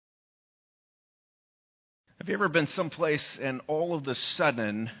Have you ever been someplace and all of a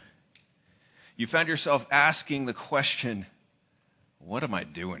sudden you found yourself asking the question, what am I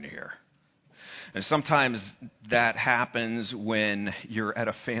doing here? And sometimes that happens when you're at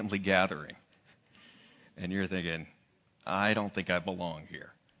a family gathering and you're thinking, I don't think I belong here.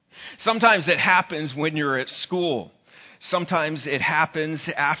 Sometimes it happens when you're at school. Sometimes it happens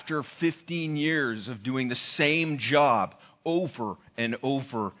after 15 years of doing the same job over and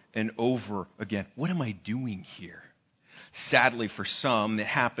over and over again. What am I doing here? Sadly, for some, it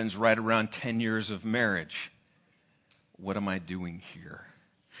happens right around 10 years of marriage. What am I doing here?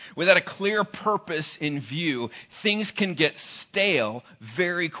 Without a clear purpose in view, things can get stale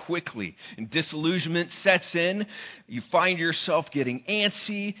very quickly. And disillusionment sets in. You find yourself getting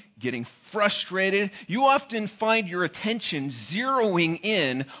antsy, getting frustrated. You often find your attention zeroing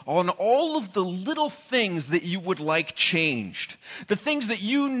in on all of the little things that you would like changed. The things that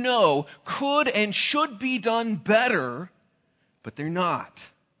you know could and should be done better, but they're not.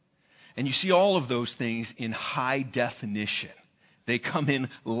 And you see all of those things in high definition. They come in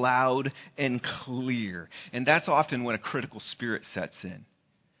loud and clear. And that's often when a critical spirit sets in.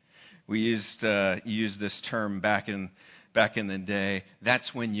 We used this term back in the day. That's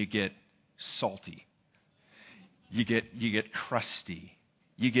when you get salty. You get crusty.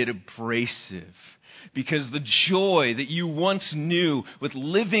 You get abrasive. Because the joy that you once knew with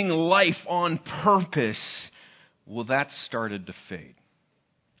living life on purpose, well, that started to fade.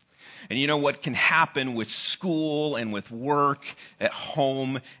 And you know what can happen with school and with work, at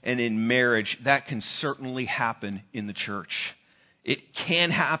home and in marriage? That can certainly happen in the church. It can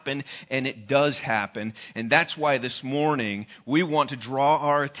happen and it does happen. And that's why this morning we want to draw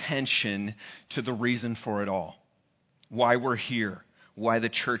our attention to the reason for it all. Why we're here. Why the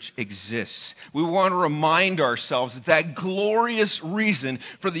church exists. We want to remind ourselves of that glorious reason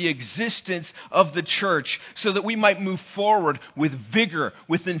for the existence of the church so that we might move forward with vigor,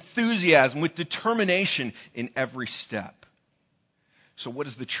 with enthusiasm, with determination in every step. So what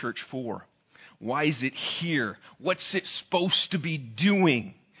is the church for? Why is it here? What's it supposed to be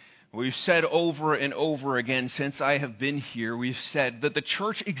doing? We've said over and over again since I have been here, we've said that the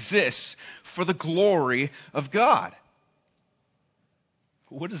church exists for the glory of God.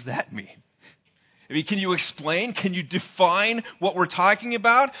 What does that mean? I mean, can you explain? Can you define what we're talking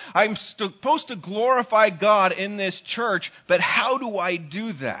about? I'm supposed to glorify God in this church, but how do I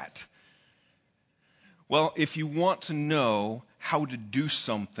do that? Well, if you want to know how to do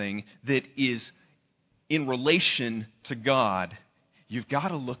something that is in relation to God, you've got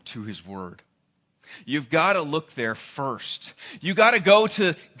to look to His Word. You've got to look there first. You've got to go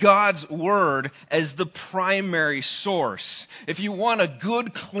to God's Word as the primary source. If you want a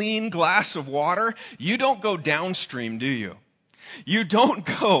good, clean glass of water, you don't go downstream, do you? You don't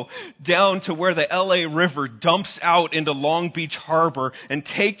go down to where the LA River dumps out into Long Beach Harbor and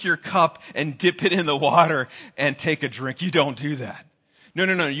take your cup and dip it in the water and take a drink. You don't do that.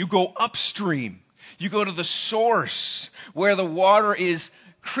 No. You go upstream. You go to the source where the water is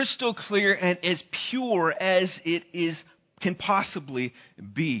crystal clear and as pure as can possibly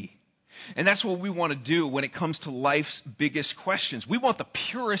be. And that's what we want to do when it comes to life's biggest questions. We want the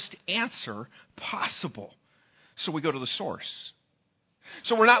purest answer possible. So we go to the source.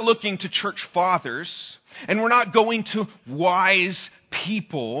 So we're not looking to church fathers, and we're not going to wise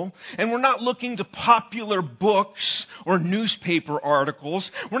people, and we're not looking to popular books or newspaper articles.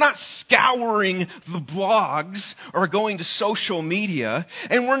 We're not scouring the blogs or going to social media,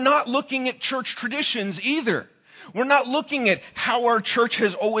 and we're not looking at church traditions either. We're not looking at how our church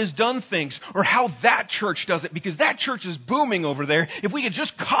has always done things or how that church does it, because that church is booming over there. If we could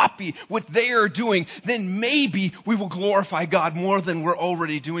just copy what they are doing, then maybe we will glorify God more than we're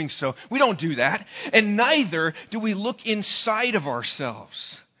already doing so. We don't do that. And neither do we look inside of ourselves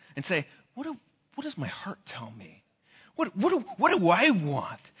and say, what does my heart tell me? What do I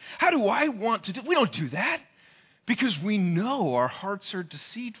want? How do I want to do? We don't do that because we know our hearts are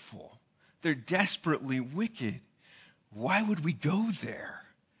deceitful. They're desperately wicked. Why would we go there?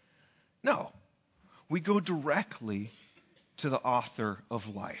 No, we go directly to the author of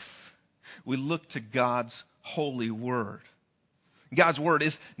life. We look to God's holy word. God's word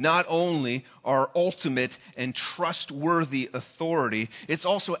is not only our ultimate and trustworthy authority, it's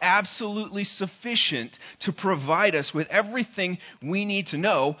also absolutely sufficient to provide us with everything we need to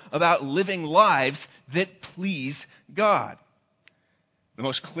know about living lives that please God. The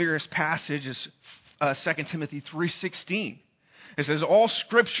most clearest passage is 2 Timothy 3:16. It says, all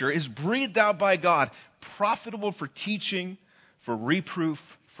Scripture is breathed out by God, profitable for teaching, for reproof,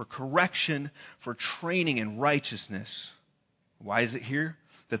 for correction, for training in righteousness. Why is it here?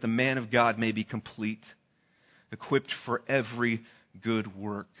 That the man of God may be complete, equipped for every good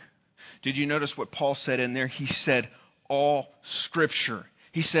work. Did you notice what Paul said in there? He said, all Scripture.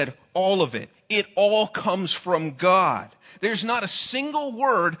 He said, all of it. It all comes from God. There's not a single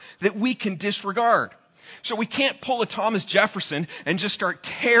word that we can disregard. So we can't pull a Thomas Jefferson and just start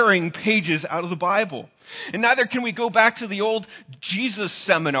tearing pages out of the Bible. And neither can we go back to the old Jesus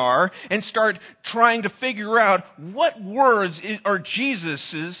seminar and start trying to figure out what words are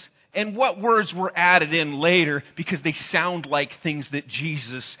Jesus's and what words were added in later because they sound like things that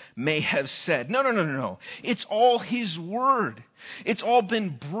Jesus may have said. No. It's all His Word. It's all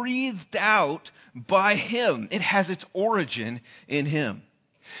been breathed out by Him. It has its origin in Him.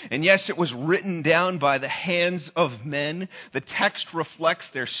 And yes, it was written down by the hands of men. The text reflects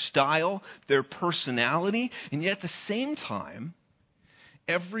their style, their personality, and yet at the same time,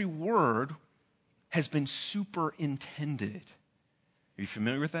 every word has been superintended. Are you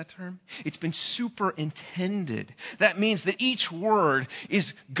familiar with that term? It's been superintended. That means that each word is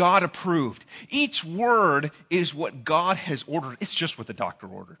God approved. Each word is what God has ordered. It's just what the doctor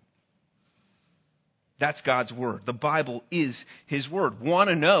ordered. That's God's Word. The Bible is His Word. Want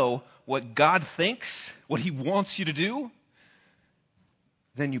to know what God thinks, what He wants you to do?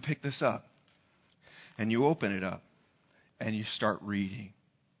 Then you pick this up and you open it up and you start reading.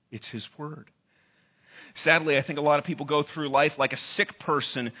 It's His Word. Sadly, I think a lot of people go through life like a sick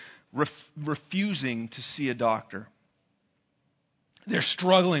person refusing to see a doctor. They're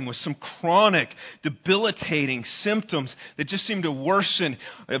struggling with some chronic, debilitating symptoms that just seem to worsen.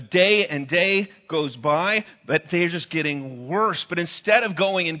 A day and day goes by, but they're just getting worse. But instead of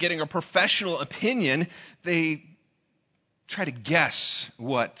going and getting a professional opinion, they try to guess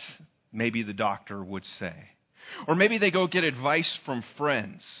what maybe the doctor would say. Or maybe they go get advice from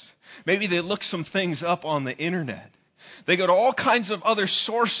friends. Maybe they look some things up on the internet. They go to all kinds of other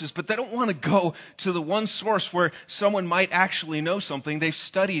sources, but they don't want to go to the one source where someone might actually know something. They've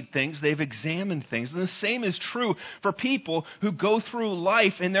studied things. They've examined things. And the same is true for people who go through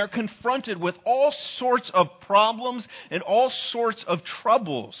life and they're confronted with all sorts of problems and all sorts of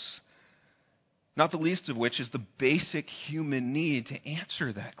troubles. Not the least of which is the basic human need to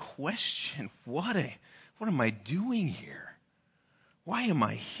answer that question. What am I doing here? Why am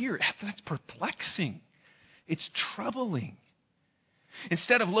I here? That's perplexing. It's troubling.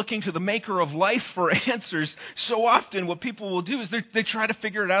 Instead of looking to the maker of life for answers, so often what people will do is they try to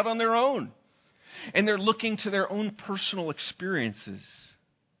figure it out on their own. And they're looking to their own personal experiences.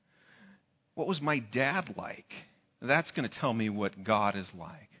 What was my dad like? That's going to tell me what God is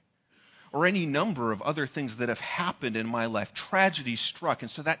like. Or any number of other things that have happened in my life. Tragedy struck,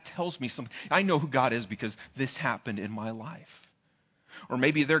 and so that tells me something. I know who God is because this happened in my life. Or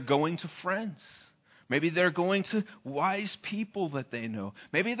maybe they're going to friends. Maybe they're going to wise people that they know.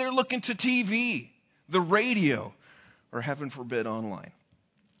 Maybe they're looking to TV, the radio, or heaven forbid, online.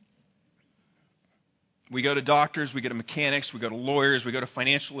 We go to doctors, we go to mechanics, we go to lawyers, we go to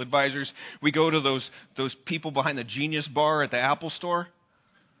financial advisors. We go to those people behind the Genius bar at the Apple store.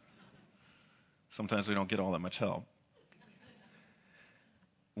 Sometimes we don't get all that much help.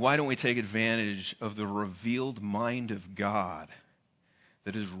 Why don't we take advantage of the revealed mind of God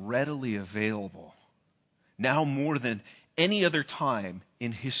that is readily available? Now more than any other time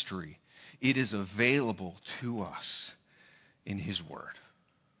in history, it is available to us in His Word.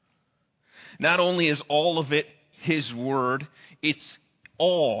 Not only is all of it His Word, it's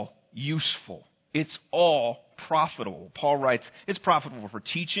all useful. It's all profitable. Paul writes, it's profitable for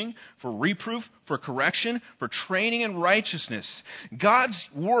teaching, for reproof, for correction, for training in righteousness. God's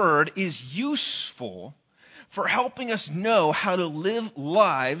Word is useful for helping us know how to live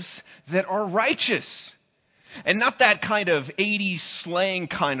lives that are righteous. And not that kind of 80s slang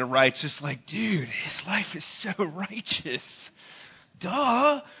kind of righteous, like, dude, his life is so righteous.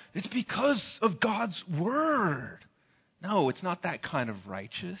 Duh, it's because of God's Word. No, it's not that kind of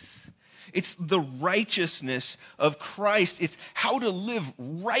righteous. It's the righteousness of Christ. It's how to live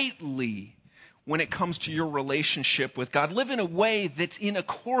rightly when it comes to your relationship with God. Live in a way that's in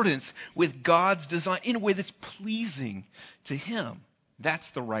accordance with God's design, in a way that's pleasing to Him. That's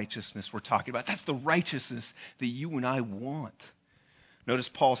the righteousness we're talking about. That's the righteousness that you and I want. Notice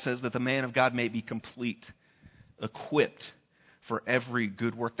Paul says that the man of God may be complete, equipped for every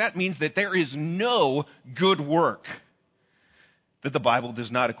good work. That means that there is no good work that the Bible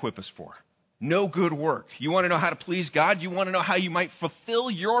does not equip us for. No good work. You want to know how to please God? You want to know how you might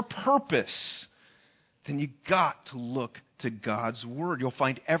fulfill your purpose? Then you got to look to God's Word. You'll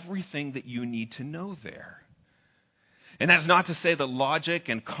find everything that you need to know there. And that's not to say that logic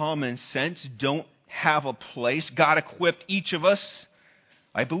and common sense don't have a place. God equipped each of us,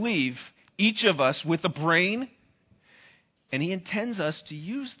 I believe, each of us with a brain And he intends us to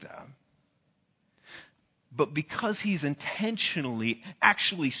use them. But because he's intentionally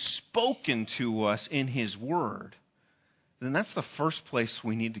actually spoken to us in his word, then that's the first place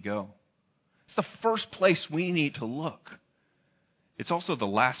we need to go. It's the first place we need to look. It's also the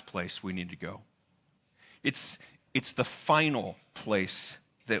last place we need to go. It's the final place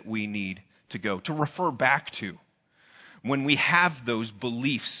that we need to go, to refer back to when we have those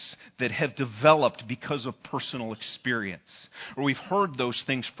beliefs that have developed because of personal experience, or we've heard those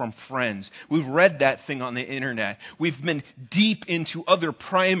things from friends, we've read that thing on the internet, we've been deep into other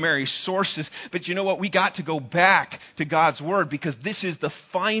primary sources, but you know what? We got to go back to God's Word because this is the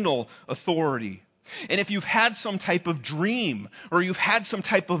final authority. And if you've had some type of dream, or you've had some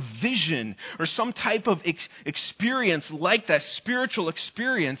type of vision, or some type of experience like that, spiritual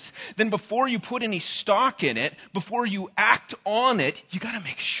experience, then before you put any stock in it, before you act on it, you got to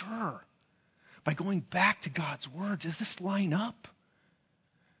make sure, by going back to God's Word, does this line up?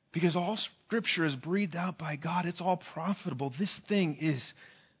 Because all Scripture is breathed out by God. It's all profitable. This thing is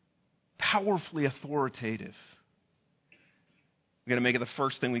powerfully authoritative. We've got to make it the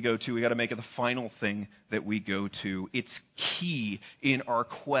first thing we go to. We've got to make it the final thing that we go to. It's key in our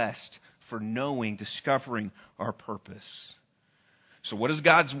quest for knowing, discovering our purpose. So what does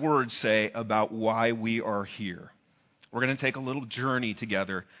God's Word say about why we are here? We're going to take a little journey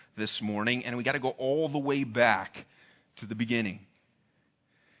together this morning, and we got to go all the way back to the beginning.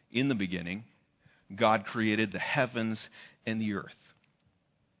 In the beginning, God created the heavens and the earth.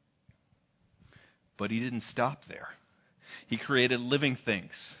 But He didn't stop there. He created living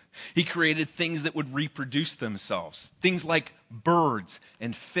things. He created things that would reproduce themselves. Things like birds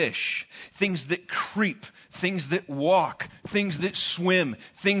and fish. Things that creep. Things that walk. Things that swim.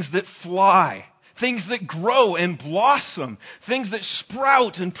 Things that fly. Things that grow and blossom. Things that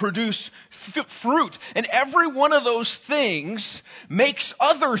sprout and produce fruit. And every one of those things makes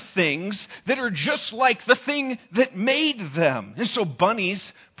other things that are just like the thing that made them. And so bunnies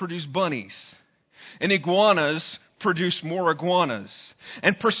produce bunnies. And iguanas produce more iguanas.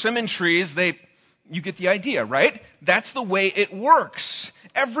 And persimmon trees, you get the idea, right? That's the way it works.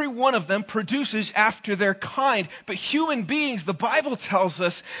 Every one of them produces after their kind. But human beings, the Bible tells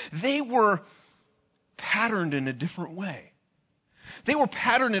us, they were patterned in a different way. They were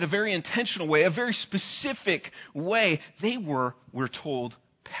patterned in a very intentional way, a very specific way. They were, we're told,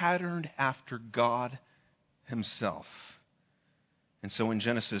 patterned after God Himself. And so in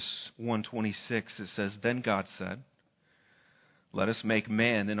Genesis 1:26 it says, "Then God said, let us make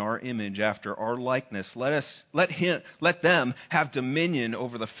man in our image after our likeness. Let them have dominion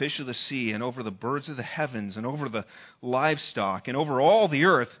over the fish of the sea and over the birds of the heavens and over the livestock and over all the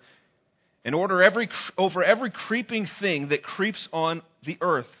earth and over every creeping thing that creeps on the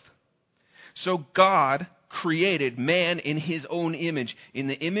earth." So God created man in His own image. In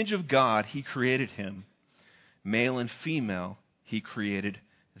the image of God, He created him. Male and female, He created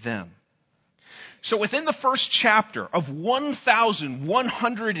them. So within the first chapter of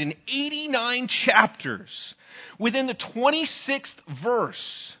 1,189 chapters, within the 26th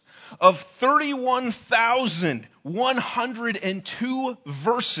verse of 31,102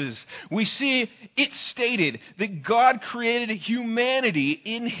 verses, we see it stated that God created humanity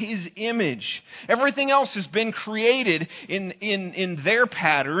in His image. Everything else has been created in their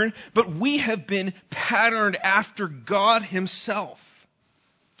pattern, but we have been patterned after God Himself.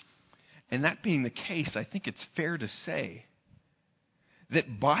 And that being the case, I think it's fair to say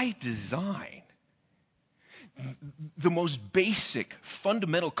that by design, the most basic,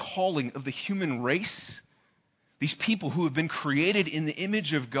 fundamental calling of the human race, these people who have been created in the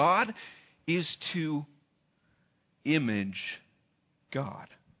image of God, is to image God.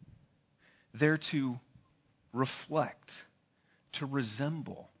 They're to reflect, to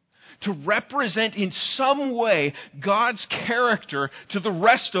resemble, to represent in some way God's character to the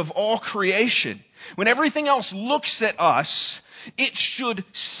rest of all creation. When everything else looks at us, it should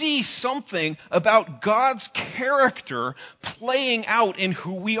see something about God's character playing out in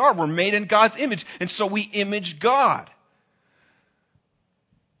who we are. We're made in God's image, and so we image God.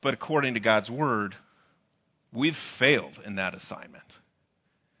 But according to God's Word, we've failed in that assignment.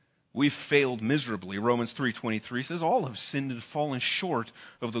 We've failed miserably. Romans 3:23 says, all have sinned and fallen short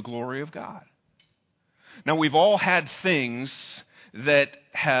of the glory of God. Now, we've all had things that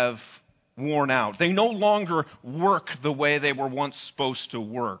have worn out. They no longer work the way they were once supposed to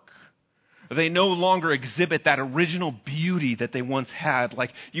work. They no longer exhibit that original beauty that they once had.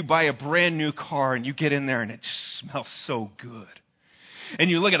 Like you buy a brand new car and you get in there and it just smells so good. And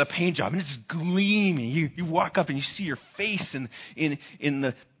you look at the paint job and it's gleaming. You walk up and you see your face in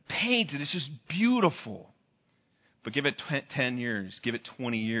the paint and it's just beautiful. But give it 10 years, give it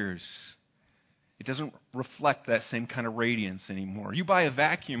 20 years. It doesn't reflect that same kind of radiance anymore. You buy a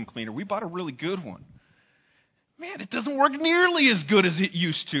vacuum cleaner. We bought a really good one. Man, it doesn't work nearly as good as it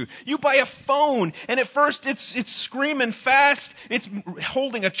used to. You buy a phone, and at first it's screaming fast. It's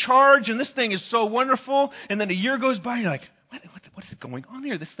holding a charge, and this thing is so wonderful. And then a year goes by, and you're like, what is going on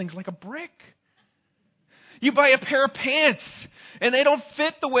here? This thing's like a brick. You buy a pair of pants, and they don't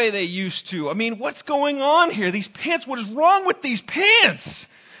fit the way they used to. I mean, what's going on here? These pants, what is wrong with these pants?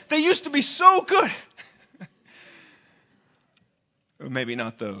 They used to be so good. Or maybe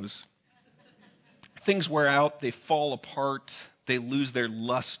not those. Things wear out, they fall apart, they lose their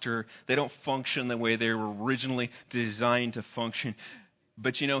luster, they don't function the way they were originally designed to function.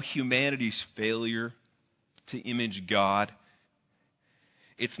 But humanity's failure to image God,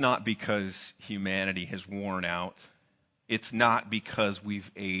 it's not because humanity has worn out. It's not because we've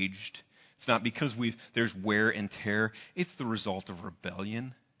aged. It's not because there's wear and tear. It's the result of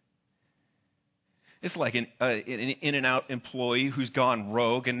rebellion. It's like an In-N-Out employee who's gone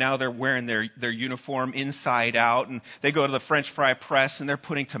rogue, and now they're wearing their uniform inside out, and they go to the French fry press, and they're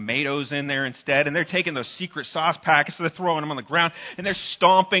putting tomatoes in there instead, and they're taking those secret sauce packets, and they're throwing them on the ground, and they're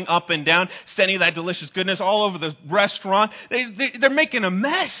stomping up and down, sending that delicious goodness all over the restaurant. They're making a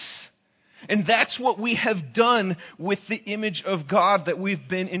mess. And that's what we have done with the image of God that we've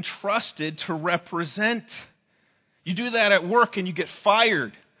been entrusted to represent. You do that at work, and you get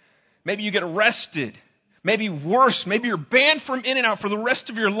fired. Maybe you get arrested. Maybe worse, maybe you're banned from In-N-Out for the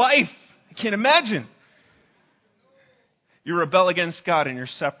rest of your life. I can't imagine. You rebel against God and you're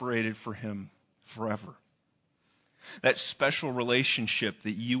separated from Him forever. That special relationship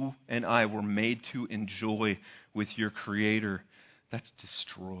that you and I were made to enjoy with your Creator, that's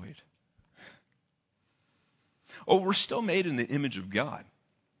destroyed. Oh, we're still made in the image of God.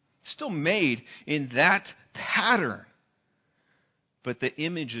 Still made in that pattern. But the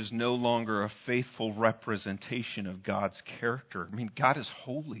image is no longer a faithful representation of God's character. I mean, God is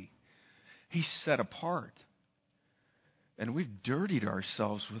holy. He's set apart. And we've dirtied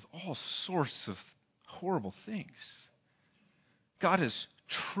ourselves with all sorts of horrible things. God is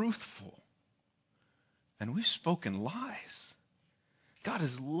truthful. And we've spoken lies. God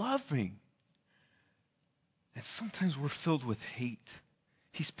is loving. And sometimes we're filled with hate.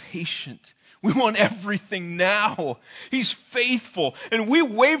 He's patient. We want everything now. He's faithful. And we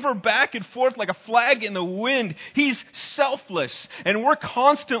waver back and forth like a flag in the wind. He's selfless. And we're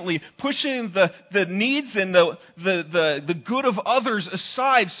constantly pushing the needs and the good of others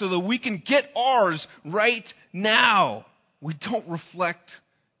aside so that we can get ours right now. We don't reflect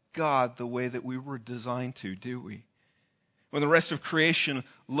God the way that we were designed to, do we? When the rest of creation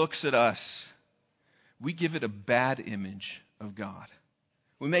looks at us, we give it a bad image of God.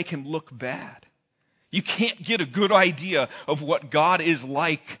 We make Him look bad. You can't get a good idea of what God is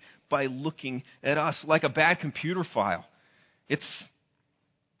like by looking at us, like a bad computer file. It's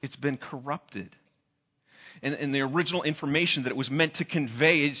been corrupted. And the original information that it was meant to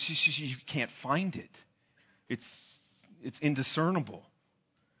convey, you can't find it. It's indiscernible.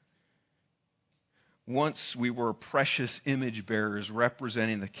 Once we were precious image bearers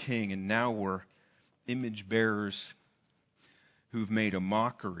representing the King, and now we're image bearers who've made a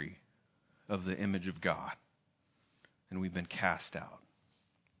mockery of the image of God. And we've been cast out.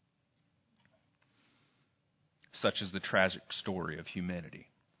 Such is the tragic story of humanity.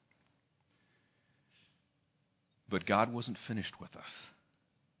 But God wasn't finished with us.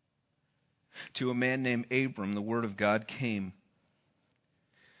 To a man named Abram, the word of God came.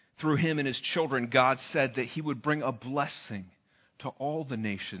 Through him and his children, God said that He would bring a blessing to all the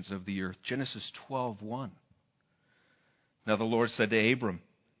nations of the earth. Genesis 12:1. Now the Lord said to Abram,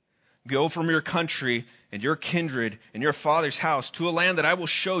 "Go from your country and your kindred and your father's house to a land that I will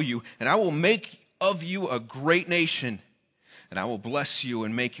show you, and I will make of you a great nation. And I will bless you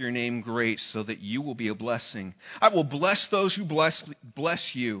and make your name great so that you will be a blessing. I will bless those who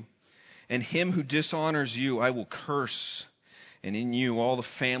bless you, and him who dishonors you I will curse. And in you all the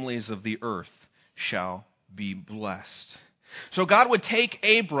families of the earth shall be blessed." So God would take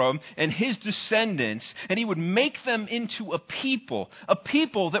Abram and his descendants, and He would make them into a people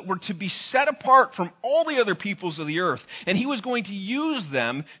that were to be set apart from all the other peoples of the earth. And He was going to use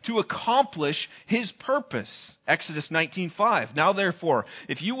them to accomplish His purpose. Exodus 19:5. "Now therefore,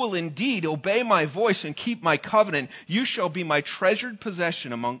 if you will indeed obey my voice and keep my covenant, you shall be my treasured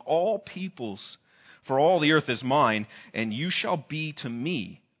possession among all peoples. For all the earth is mine, and you shall be to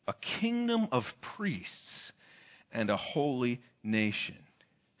me a kingdom of priests and a holy nation."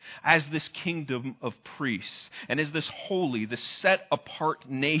 as this kingdom of priests and as this holy, this set-apart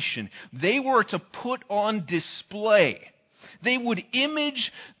nation. They were to put on display. They would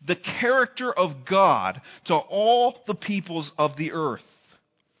image the character of God to all the peoples of the earth.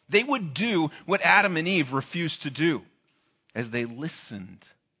 They would do what Adam and Eve refused to do as they listened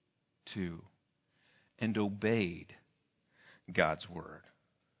to and obeyed God's word.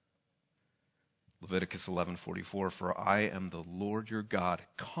 Leviticus 11:44, for I am the Lord your God.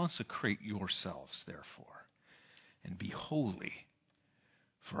 Consecrate yourselves, therefore, and be holy,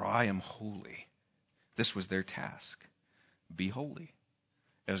 for I am holy. This was their task. Be holy,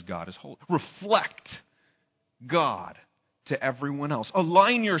 as God is holy. Reflect God to everyone else.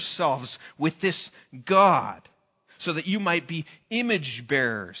 Align yourselves with this God so that you might be image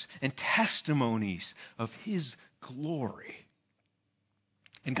bearers and testimonies of His glory.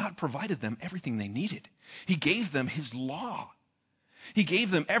 And God provided them everything they needed. He gave them His law. He gave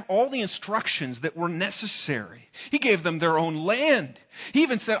them all the instructions that were necessary. He gave them their own land. He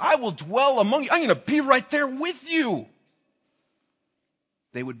even said, I will dwell among you. I'm going to be right there with you.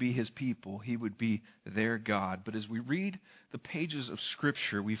 They would be His people. He would be their God. But as we read the pages of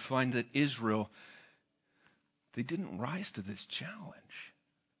Scripture, we find that Israel, they didn't rise to this challenge.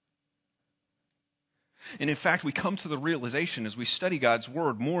 And in fact, we come to the realization as we study God's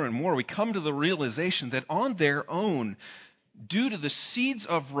Word more and more, we come to the realization that on their own, due to the seeds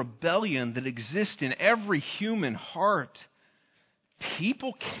of rebellion that exist in every human heart,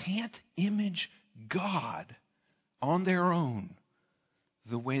 people can't image God on their own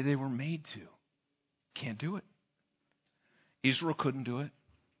the way they were made to. Can't do it. Israel couldn't do it.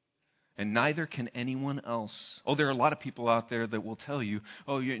 And neither can anyone else. Oh, there are a lot of people out there that will tell you,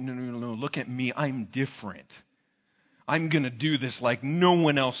 oh, no, look at me, I'm different. I'm going to do this like no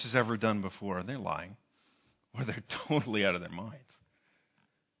one else has ever done before. And they're lying. Or they're totally out of their minds.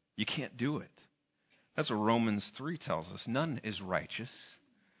 You can't do it. That's what Romans 3 tells us. None is righteous.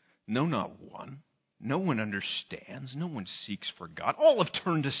 No, not one. No one understands. No one seeks for God. All have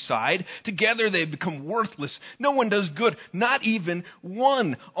turned aside. Together they've become worthless. No one does good. Not even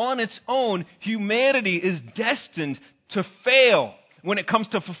one. On its own, humanity is destined to fail when it comes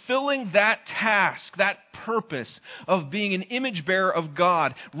to fulfilling that task, that purpose of being an image bearer of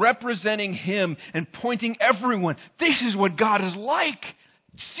God, representing Him and pointing everyone. This is what God is like.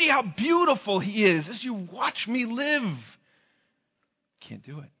 See how beautiful He is as you watch me live. Can't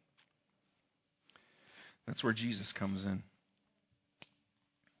do it. That's where Jesus comes in.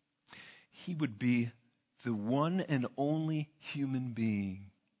 He would be the one and only human being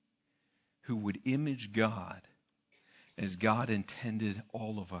who would image God as God intended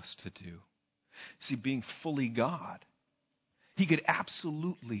all of us to do. See, being fully God, He could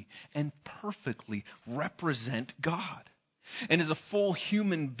absolutely and perfectly represent God. And as a full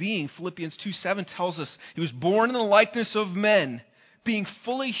human being, Philippians 2:7 tells us He was born in the likeness of men. Being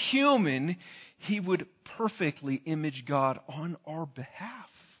fully human, He would perfectly image God on our behalf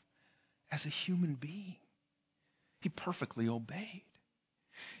as a human being. He perfectly obeyed.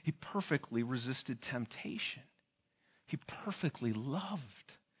 He perfectly resisted temptation. He perfectly loved.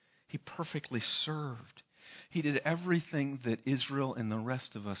 He perfectly served. He did everything that Israel and the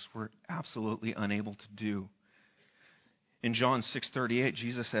rest of us were absolutely unable to do. In John 6:38,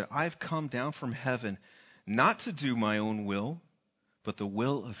 Jesus said, I've come down from heaven not to do my own will, but the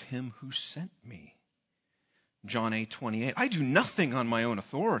will of Him who sent me. John 8:28, I do nothing on my own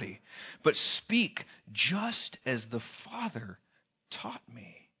authority, but speak just as the Father taught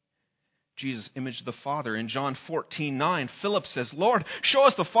me. Jesus imaged the Father. In John 14:9, Philip says, Lord, show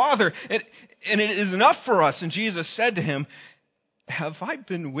us the Father, and it is enough for us. And Jesus said to him, have I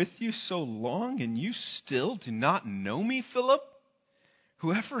been with you so long, and you still do not know me, Philip?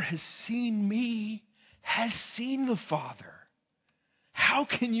 Whoever has seen me has seen the Father. How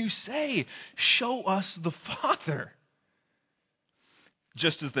can you say, show us the Father?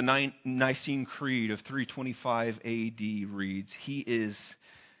 Just as the Nicene Creed of 325 AD reads, He is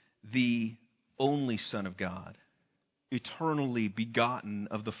the only Son of God, eternally begotten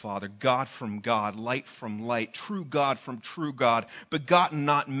of the Father, God from God, light from light, true God from true God, begotten,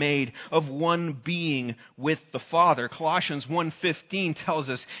 not made, of one being with the Father. Colossians 1:15 tells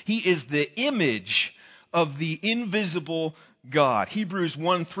us He is the image of the invisible God. Hebrews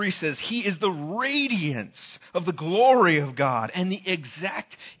 1:3 says, He is the radiance of the glory of God and the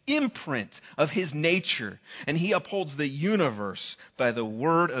exact imprint of His nature, and He upholds the universe by the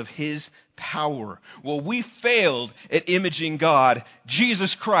word of His power. Well, we failed at imaging God.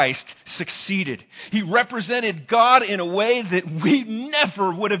 Jesus Christ succeeded. He represented God in a way that we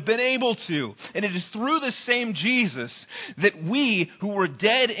never would have been able to. And it is through the same Jesus that we, who were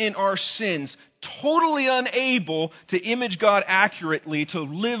dead in our sins, totally unable to image God accurately, to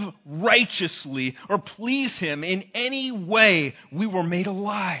live righteously, or please Him in any way, we were made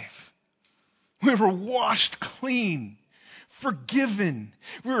alive. We were washed clean, forgiven.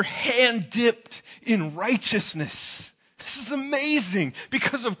 We were hand-dipped in righteousness. This is amazing.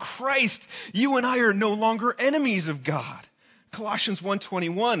 Because of Christ, you and I are no longer enemies of God. Colossians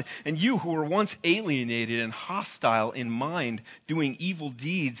 1:21, and you who were once alienated and hostile in mind, doing evil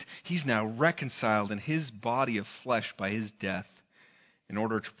deeds, He's now reconciled in His body of flesh by His death, in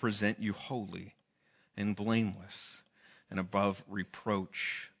order to present you holy and blameless and above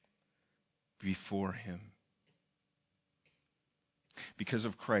reproach before Him. Because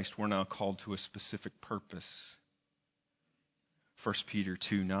of Christ, we're now called to a specific purpose. 1 Peter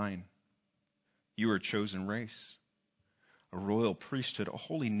 2:9, you are a chosen race, a royal priesthood, a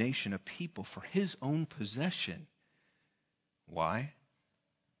holy nation, a people for His own possession. Why?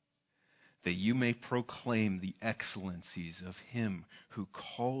 That you may proclaim the excellencies of Him who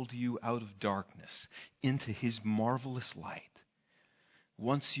called you out of darkness into His marvelous light.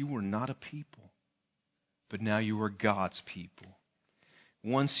 Once you were not a people, but now you are God's people.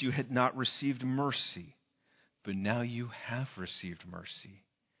 Once you had not received mercy, but now you have received mercy.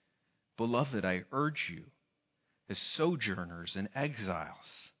 Beloved, I urge you, as sojourners and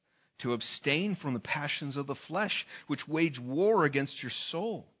exiles, to abstain from the passions of the flesh, which wage war against your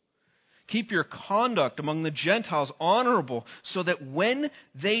soul. Keep your conduct among the Gentiles honorable, so that when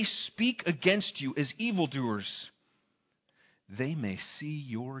they speak against you as evildoers, they may see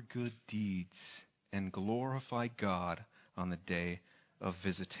your good deeds and glorify God on the day of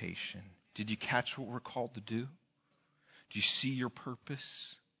visitation. Did you catch what we're called to do? Do you see your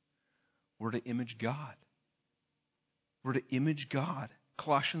purpose? We're to image God. We're to image God.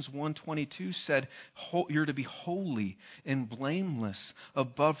 Colossians 1:22 said, you're to be holy and blameless,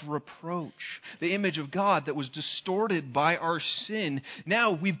 above reproach. The image of God that was distorted by our sin,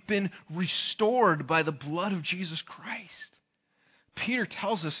 now we've been restored by the blood of Jesus Christ. Peter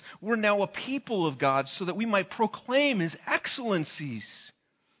tells us we're now a people of God so that we might proclaim His excellencies.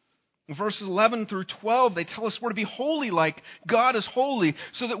 In verses 11 through 12, they tell us we're to be holy like God is holy,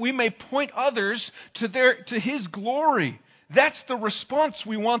 so that we may point others to His glory. That's the response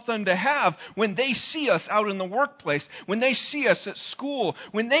we want them to have when they see us out in the workplace, when they see us at school,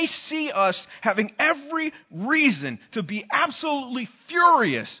 when they see us having every reason to be absolutely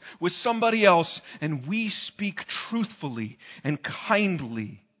furious with somebody else, and we speak truthfully and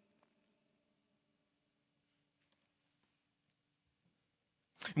kindly.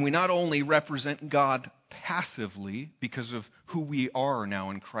 And we not only represent God passively because of who we are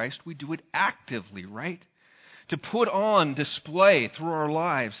now in Christ, we do it actively, right? To put on display through our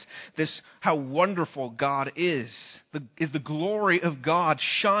lives this how wonderful God is. The glory of God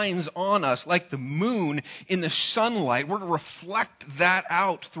shines on us like the moon in the sunlight. We're to reflect that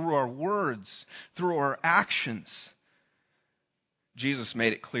out through our words, through our actions. Jesus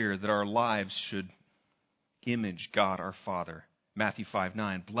made it clear that our lives should image God our Father. Matthew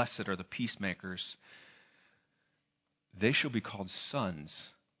 5:9, blessed are the peacemakers. They shall be called sons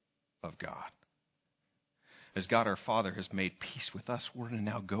of God. As God our Father has made peace with us, we're to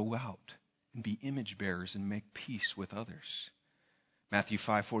now go out and be image bearers and make peace with others. Matthew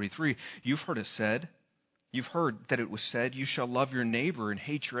 5:43, you've heard that it was said, you shall love your neighbor and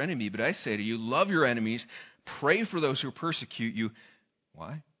hate your enemy. But I say to you, love your enemies, pray for those who persecute you.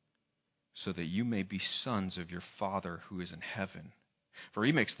 Why? So that you may be sons of your Father who is in heaven. For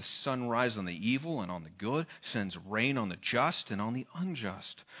He makes the sun rise on the evil and on the good, sends rain on the just and on the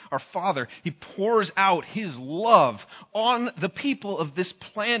unjust. Our Father, He pours out His love on the people of this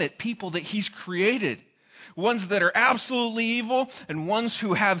planet, people that He's created. Ones that are absolutely evil and ones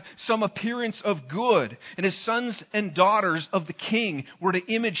who have some appearance of good. And as sons and daughters of the King, we're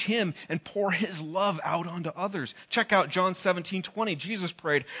to image Him and pour His love out onto others. Check out John 17:20. Jesus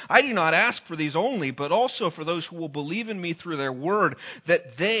prayed, I do not ask for these only, but also for those who will believe in me through their word,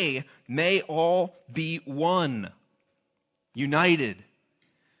 that they may all be one, united,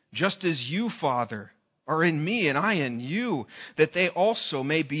 just as you, Father, are in me and I in you, that they also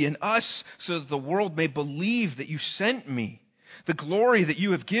may be in us, so that the world may believe that you sent me. The glory that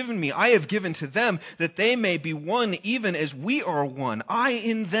you have given me, I have given to them, that they may be one even as we are one. I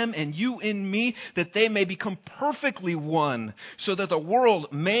in them and you in me, that they may become perfectly one, so that the world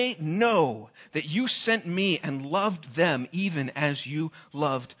may know that you sent me and loved them even as you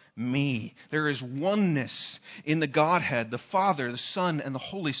loved me. There is oneness in the Godhead, the Father, the Son, and the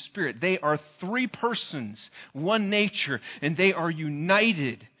Holy Spirit. They are three persons, one nature, and they are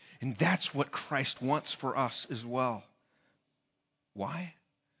united. And that's what Christ wants for us as well. Why?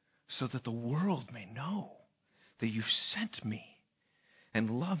 So that the world may know that you sent me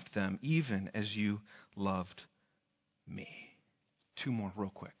and loved them even as you loved me. Two more real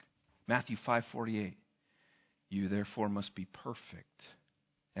quick. Matthew 5:48. You therefore must be perfect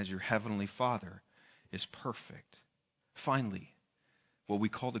as your heavenly Father is perfect. Finally, what we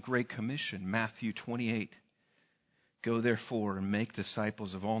call the Great Commission, Matthew 28. Go therefore and make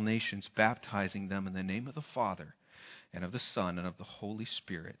disciples of all nations, baptizing them in the name of the Father and of the Son, and of the Holy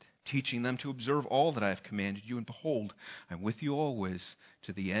Spirit, teaching them to observe all that I have commanded you, and behold, I am with you always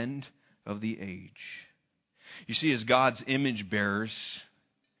to the end of the age. You see, as God's image bearers,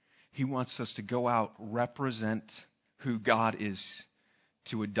 He wants us to go out, represent who God is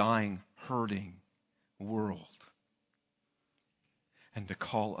to a dying, hurting world, and to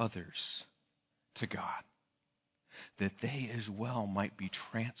call others to God, that they as well might be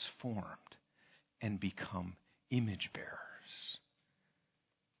transformed and become image bearers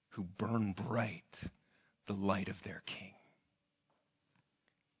who burn bright the light of their King.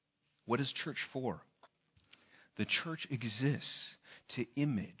 What is church for? The church exists to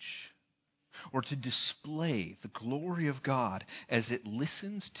image or to display the glory of God as it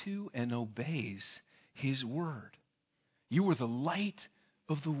listens to and obeys His Word. You are the light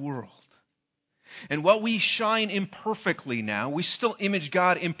of the world. And while we shine imperfectly now, we still image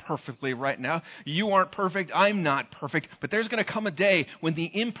God imperfectly right now. You aren't perfect, I'm not perfect, but there's going to come a day when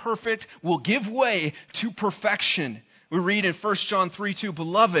the imperfect will give way to perfection. We read in 1 John 3:2,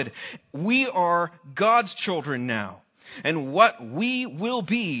 Beloved, we are God's children now, and what we will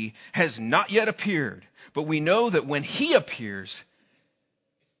be has not yet appeared. But we know that when He appears,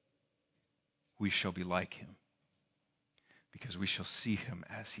 we shall be like Him, because we shall see Him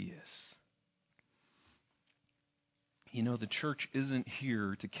as He is. You know, the church isn't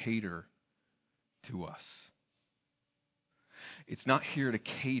here to cater to us. It's not here to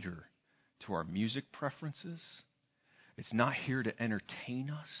cater to our music preferences. It's not here to entertain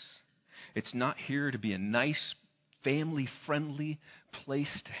us. It's not here to be a nice, family-friendly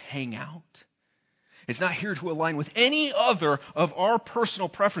place to hang out. It's not here to align with any other of our personal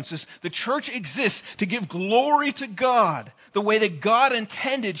preferences. The church exists to give glory to God the way that God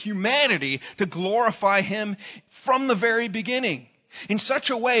intended humanity to glorify Him from the very beginning. In such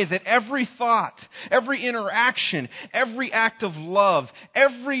a way that every thought, every interaction, every act of love,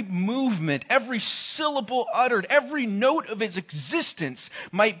 every movement, every syllable uttered, every note of its existence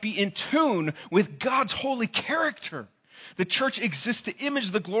might be in tune with God's holy character. The church exists to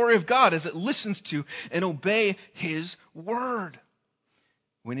image the glory of God as it listens to and obey His Word.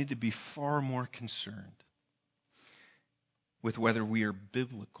 We need to be far more concerned with whether we are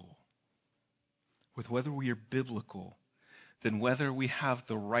biblical, than whether we have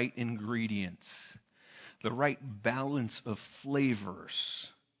the right ingredients, the right balance of flavors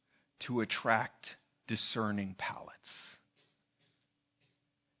to attract discerning palates.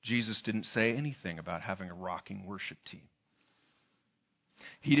 Jesus didn't say anything about having a rocking worship team.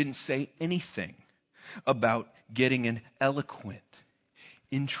 He didn't say anything about getting an eloquent,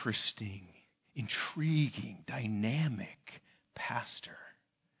 interesting, intriguing, dynamic pastor.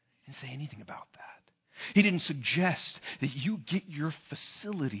 He didn't say anything about that. He didn't suggest that you get your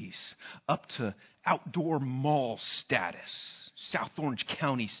facilities up to outdoor mall status, South Orange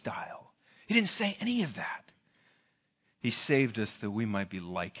County style. He didn't say any of that. He saved us that we might be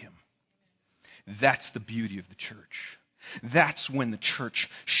like Him. That's the beauty of the church. That's when the church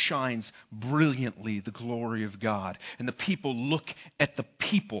shines brilliantly the glory of God. And the people look at the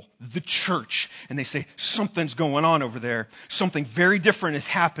people, the church, and they say, something's going on over there. Something very different is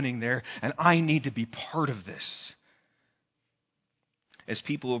happening there, and I need to be part of this. As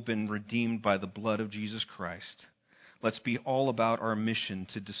people who have been redeemed by the blood of Jesus Christ, let's be all about our mission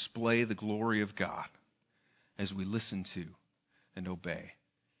to display the glory of God as we listen to and obey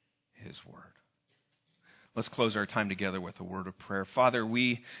His Word. Let's close our time together with a word of prayer. Father,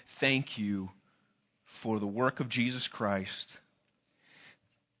 we thank You for the work of Jesus Christ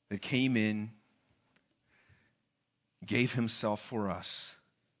that came in, gave Himself for us,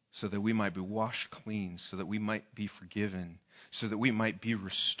 so that we might be washed clean, so that we might be forgiven, so that we might be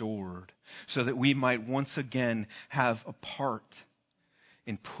restored, so that we might once again have a part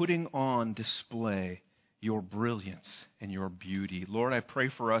in putting on display your brilliance and your beauty. Lord, I pray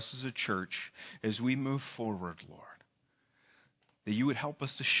for us as a church as we move forward, Lord, that you would help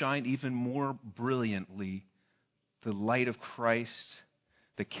us to shine even more brilliantly the light of Christ,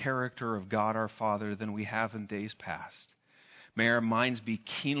 the character of God our Father than we have in days past. May our minds be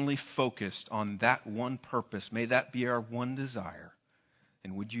keenly focused on that one purpose. May that be our one desire.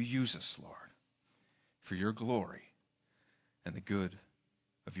 And would you use us, Lord, for your glory and the good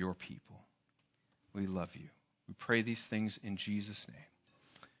of your people. We love you. We pray these things in Jesus'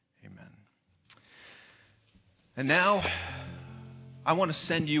 name. Amen. And now, I want to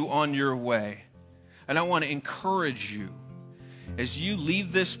send you on your way. And I want to encourage you, as you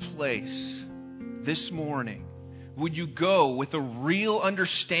leave this place this morning, would you go with a real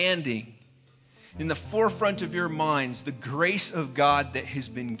understanding in the forefront of your minds, the grace of God that has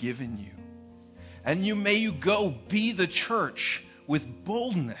been given you. And may you go be the church with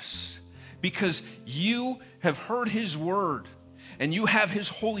boldness, because you have heard His word and you have His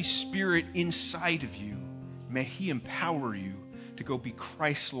Holy Spirit inside of you. May He empower you to go be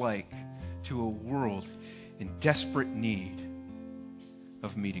Christ-like to a world in desperate need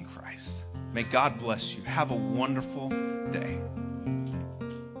of meeting Christ. May God bless you. Have a wonderful day.